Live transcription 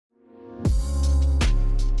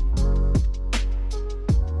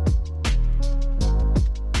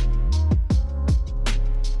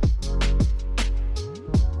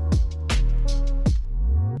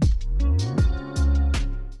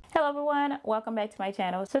welcome back to my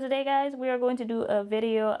channel. So today guys, we are going to do a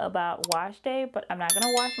video about wash day, but I'm not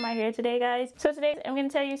gonna wash my hair today guys. So today I'm gonna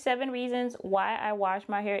tell you 7 reasons why I wash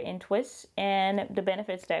my hair in twists and the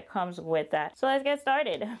benefits that comes with that. So let's get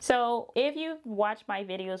started. So if you've watched my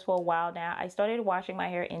videos for a while now, I started washing my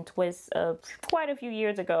hair in twists quite a few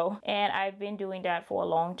years ago, and I've been doing that for a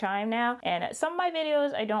long time now. And some of my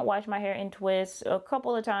videos I don't wash my hair in twists, a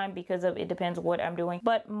couple of times because of it depends what I'm doing,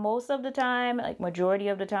 but most of the time, like majority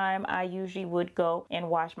of the time, I usually would go and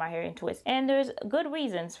wash my hair in twists, and there's good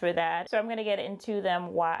reasons for that. So I'm gonna get into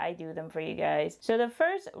them, why I do them for you guys. So the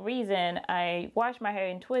first reason I wash my hair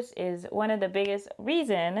in twists is one of the biggest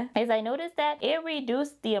reason is I noticed that it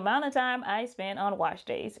reduced the amount of time I spend on wash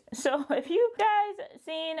days. So if you guys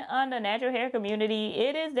seen on the natural hair community,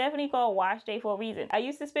 it is definitely called wash day for a reason. I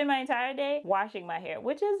used to spend my entire day washing my hair,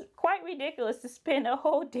 which is quite ridiculous to spend a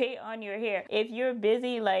whole day on your hair. If you're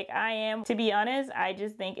busy like I am, to be honest, I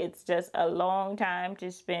just think it's just a long time to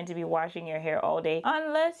spend to be washing your hair all day.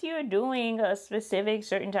 Unless you're doing a specific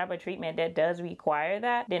certain type of treatment that does require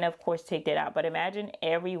that, then of course take that out. But imagine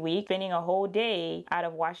every week spending a whole day out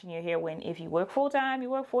of washing your hair, when if you work full time, you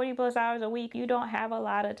work 40+ hours a week, you don't have a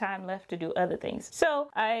lot of time left to do other things. So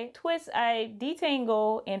I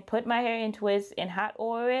detangle and put my hair in twists and hot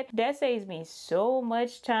oil it. That saves me so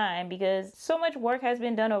much time because so much work has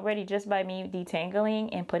been done already just by me detangling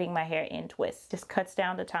and putting my hair in twists. Just cuts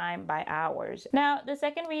down the time by hours. Now the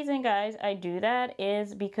second reason guys I do that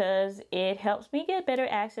is because it helps me get better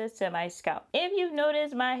access to my scalp. If you've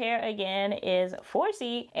noticed, my hair again is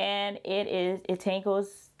 4C and it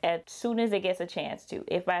tangles as soon as it gets a chance to.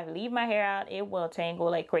 If I leave my hair out, it will tangle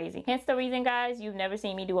like crazy. Hence the reason guys, you've never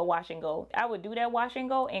seen me do a wash and go. I would do that wash and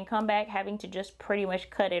go and come back having to just pretty much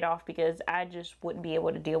cut it off because I just wouldn't be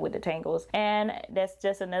able to deal with the tangles. And that's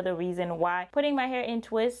just another reason why putting my hair in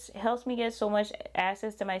twists helps me get so much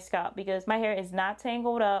access to my scalp, because my hair is not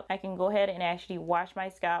tangled up. I can go ahead and actually wash my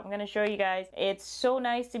scalp. I'm gonna show you guys. It's so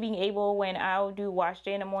nice to be able, when I'll do wash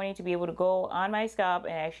day in the morning, to be able to go on my scalp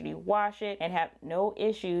and actually wash it and have no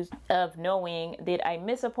issues of knowing, did I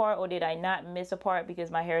miss a part or did I not miss a part, because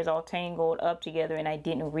my hair is all tangled up together and I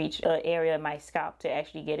didn't reach an area of my scalp to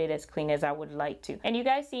actually get it as clean as I would like to. And you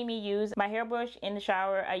guys see me use my hairbrush in the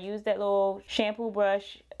shower. I use that little shampoo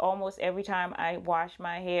brush almost every time I wash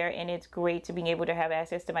my hair, and it's great to being able to have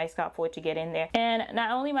access to my scalp for it to get in there. And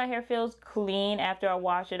not only my hair feels clean after I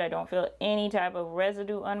wash it, I don't feel any type of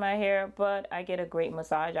residue on my hair, but I get a great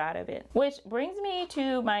massage out of it. Which brings me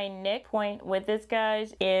to my next point with this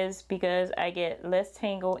guys, is because I get less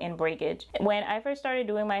tangle and breakage. When I first started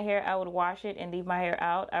doing my hair, I would wash it and leave my hair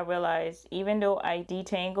out. I realized even though I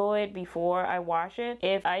detangle it before I wash it,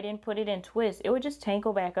 if I didn't put it in twists, it would just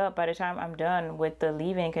tangle back up by the time I'm done with the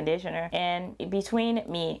leave-in conditioner. And between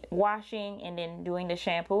me washing and then doing the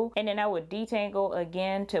shampoo, and then I would detangle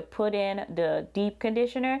again to put in the deep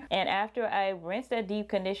conditioner, and after I rinse that deep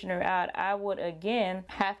conditioner out, I would again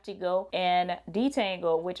have to go and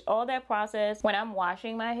detangle, which all that process, when I'm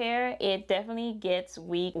washing my hair, it definitely gets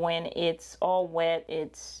weak when it's all wet.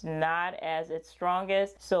 It's not as its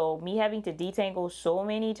strongest, so me having to detangle so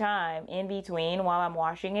many times in between while I'm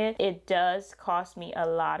washing it, it does cost me a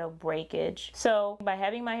lot of breakage. So by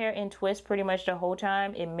having my hair in twists pretty much the whole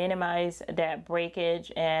time, it minimizes that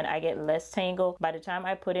breakage and I get less tangle. By the time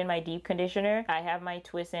I put in my deep conditioner, I have my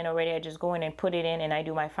twist in already. I just go in and put it in and I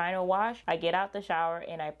do my final wash. I get out the shower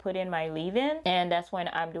and I put in my leave-in, and that's when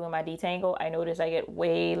I'm doing my detangle. I notice I get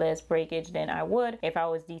way less breakage than I would if I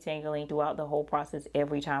was detangling throughout the whole process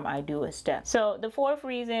every time I do a step. So the fourth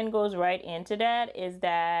reason goes right into that, is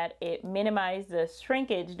that it minimizes the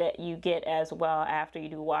shrinkage that you get as well after you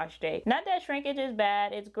do wash day. Not that shrinkage is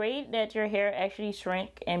bad. It's great that your hair actually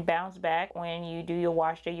shrink and bounce back when you do your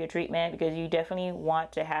wash day, your treatment, because you definitely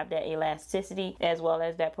want to have that elasticity as well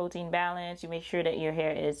as that protein balance. You make sure that your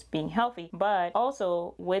hair is being healthy, but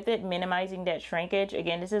also with it minimizing that shrinkage,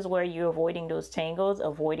 again, this is where you're avoiding those tangles,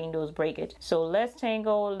 avoiding those breakage. So less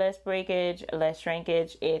tangle, less breakage, less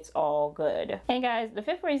shrinkage, it's all good. And guys, the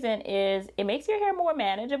fifth reason is it makes your hair more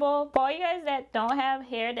manageable. For all you guys that don't have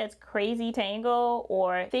hair that's crazy tangle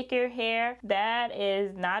or thicker hair, that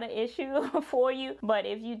is not an issue for you. But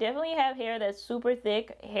if you definitely have hair that's super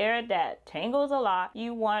thick, hair that tangles a lot,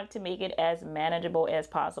 you want to make it as manageable as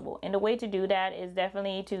possible. And the way to do that is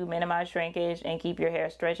definitely to minimize shrinkage and keep your hair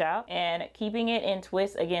stretched out. And keeping it in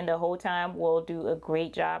twists again the whole time will do a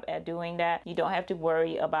great job at doing that. You don't have to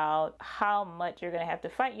worry about how much you're gonna have to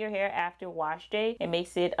fight your hair after wash day. It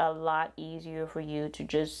makes it a lot easier for you to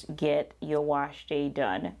just get your wash day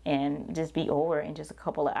done and just be over in just a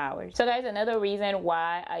couple of hours. So guys, another reason reason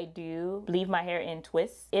why I do leave my hair in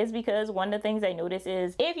twists is because one of the things I notice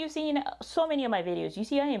is, if you've seen so many of my videos, you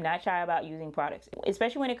see I am not shy about using products,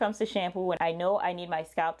 especially when it comes to shampoo. And I know I need my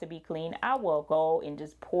scalp to be clean, I will go and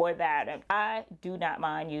just pour that. And I do not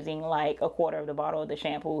mind using like a quarter of the bottle of the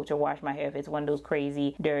shampoo to wash my hair if it's one of those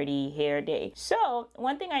crazy dirty hair days. So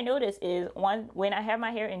one thing I notice is, when I have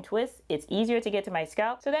my hair in twists, it's easier to get to my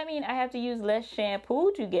scalp. So that means I have to use less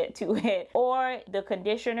shampoo to get to it, or the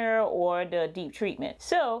conditioner or the deep treatment.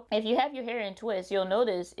 So if you have your hair in twists, you'll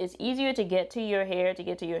notice it's easier to get to your hair, to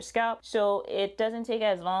get to your scalp. So it doesn't take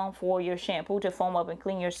as long for your shampoo to foam up and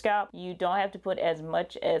clean your scalp. You don't have to put as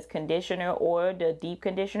much as conditioner or the deep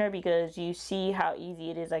conditioner, because you see how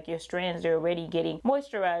easy it is. Like, your strands are already getting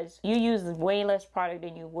moisturized. You use way less product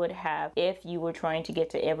than you would have if you were trying to get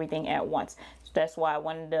to everything at once. That's why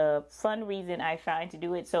one of the fun reason I find to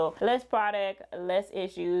do it. So less product, less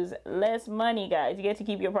issues, less money, guys. You get to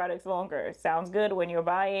keep your products longer. Sounds good when you're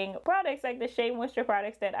buying products like the Shea Moisture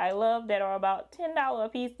products that I love, that are about $10 a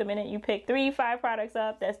piece. The minute you pick 3-5 products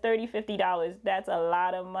up, that's $30-50. That's a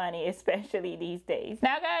lot of money, especially these days.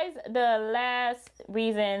 Now guys, the last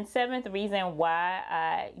reason, 7th reason why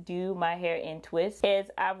I do my hair in twists is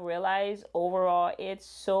I've realized overall it's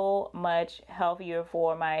so much healthier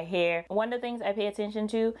for my hair. One of the things I pay attention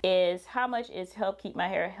to is how much it's helped keep my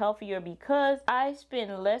hair healthier, because I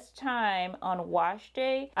spend less time on wash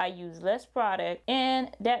day, I use less product,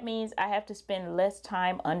 and that means I have to spend less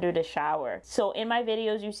time under the shower. So in my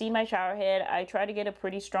videos, you see my shower head. I try to get a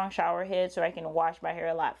pretty strong shower head so I can wash my hair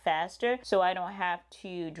a lot faster, so I don't have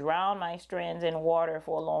to drown my strands in water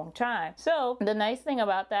for a long time. So the nice thing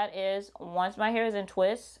about that is, once my hair is in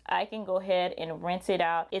twists, I can go ahead and rinse it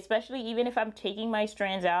out, especially even if I'm taking my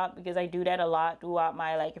strands out, because I do that a lot throughout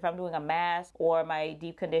my, like, if I'm doing a mask or my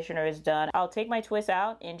deep conditioner is done, I'll take my twist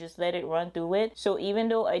out and just let it run through it. So even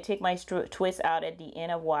though I take my twist out at the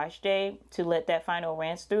end of wash day to let that final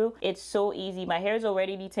rinse through, it's so easy. My hair is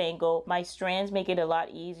already detangled. My strands make it a lot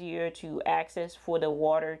easier to access for the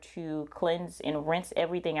water to cleanse and rinse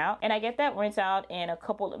everything out. And I get that rinse out in a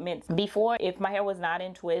couple of minutes. Before, if my hair was not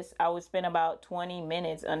in twists, I would spend about 20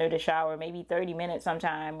 minutes under the shower, maybe 30 minutes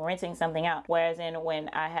sometime, rinsing something out. Whereas when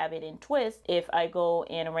I have it in twists, if I go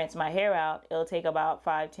and rinse my hair out, it'll take about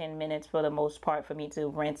 5-10 minutes for the most part for me to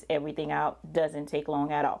rinse everything out. Doesn't take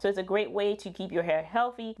long at all. So it's a great way to keep your hair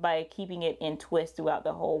healthy by keeping it in twists throughout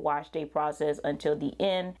the whole wash day process until the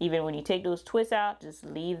end. Even when you take those twists out, just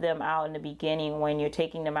leave them out in the beginning when you're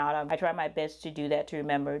taking them out. I try my best to do that, to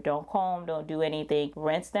remember, don't comb, don't do anything.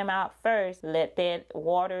 Rinse them out first, let that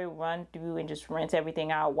water run through, and just rinse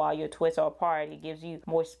everything out while your twists are apart. It gives you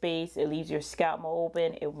more space, it leaves your scalp more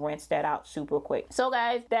open, it rinse that out super quick. So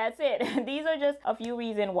guys, that's it. These are just a few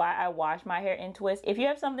reasons why I wash my hair in twists. If you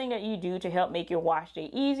have something that you do to help make your wash day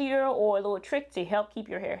easier, or a little trick to help keep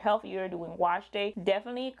your hair healthier during wash day,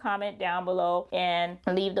 definitely comment down below and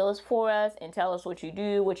leave those for us, and tell us what you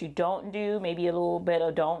do, what you don't do, maybe a little bit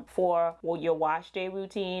of don't for your wash day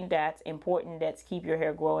routine that's important, that's keep your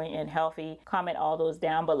hair growing and healthy. Comment all those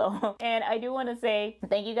down below. And I do want to say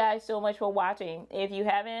thank you guys so much for watching. If you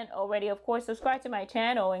haven't already, of course, subscribe to my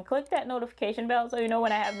channel and click that notification bell so you know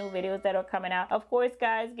when I have new videos that are coming out. Of course,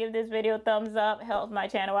 guys, give this video a thumbs up, helps my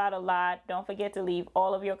channel out a lot. Don't forget to leave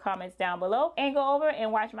all of your comments down below, and go over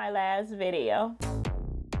and watch my last video.